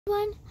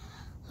Everyone,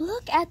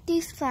 look at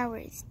these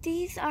flowers.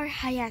 These are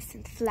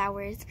hyacinth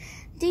flowers.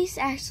 These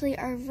actually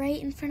are right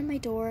in front of my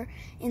door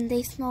and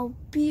they smell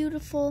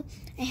beautiful.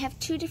 I have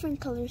two different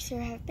colors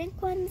here. I have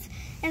pink ones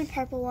and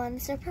purple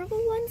ones. The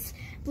purple ones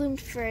bloomed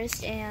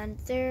first and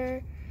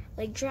they're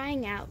like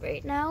drying out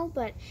right now,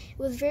 but it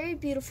was very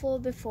beautiful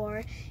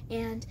before.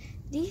 And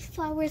these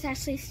flowers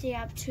actually stay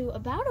up to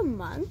about a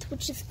month,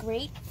 which is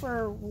great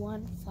for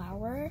one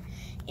flower.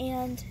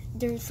 And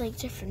there's like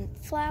different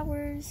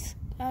flowers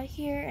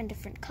here and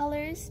different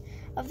colors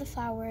of the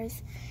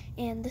flowers,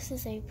 and this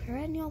is a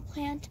perennial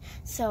plant,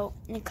 so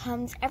it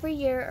comes every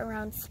year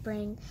around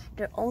spring.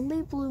 It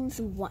only blooms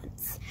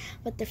once,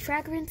 but the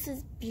fragrance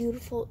is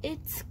beautiful.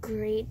 It's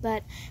great,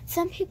 but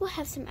some people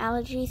have some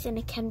allergies and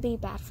it can be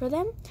bad for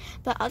them,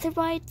 but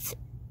otherwise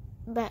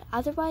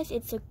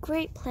it's a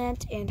great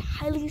plant and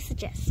highly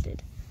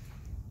suggested.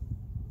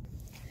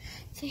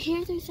 So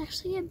here there's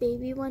actually a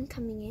baby one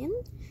coming in.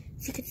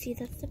 So you can see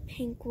that's the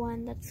pink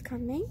one that's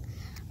coming.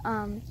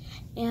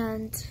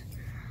 And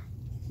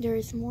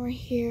there's more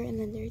here, and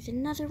then there's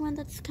another one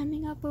that's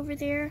coming up over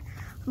there.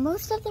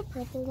 Most of the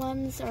purple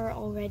ones are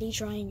already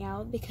drying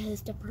out because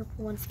the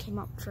purple ones came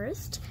up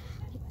first.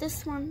 Like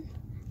this one,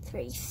 it's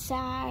very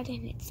sad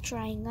and it's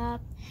drying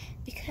up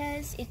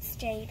because it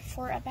stayed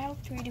for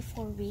about 3 to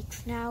 4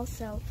 weeks now.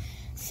 So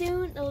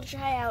soon it'll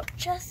dry out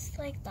just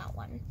like that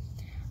one.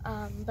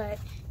 But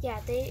yeah,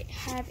 they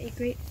have a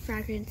great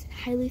fragrance,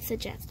 highly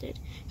suggested.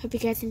 Hope you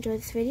guys enjoyed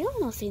this video,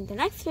 and I'll see you in the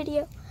next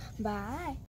video. Bye!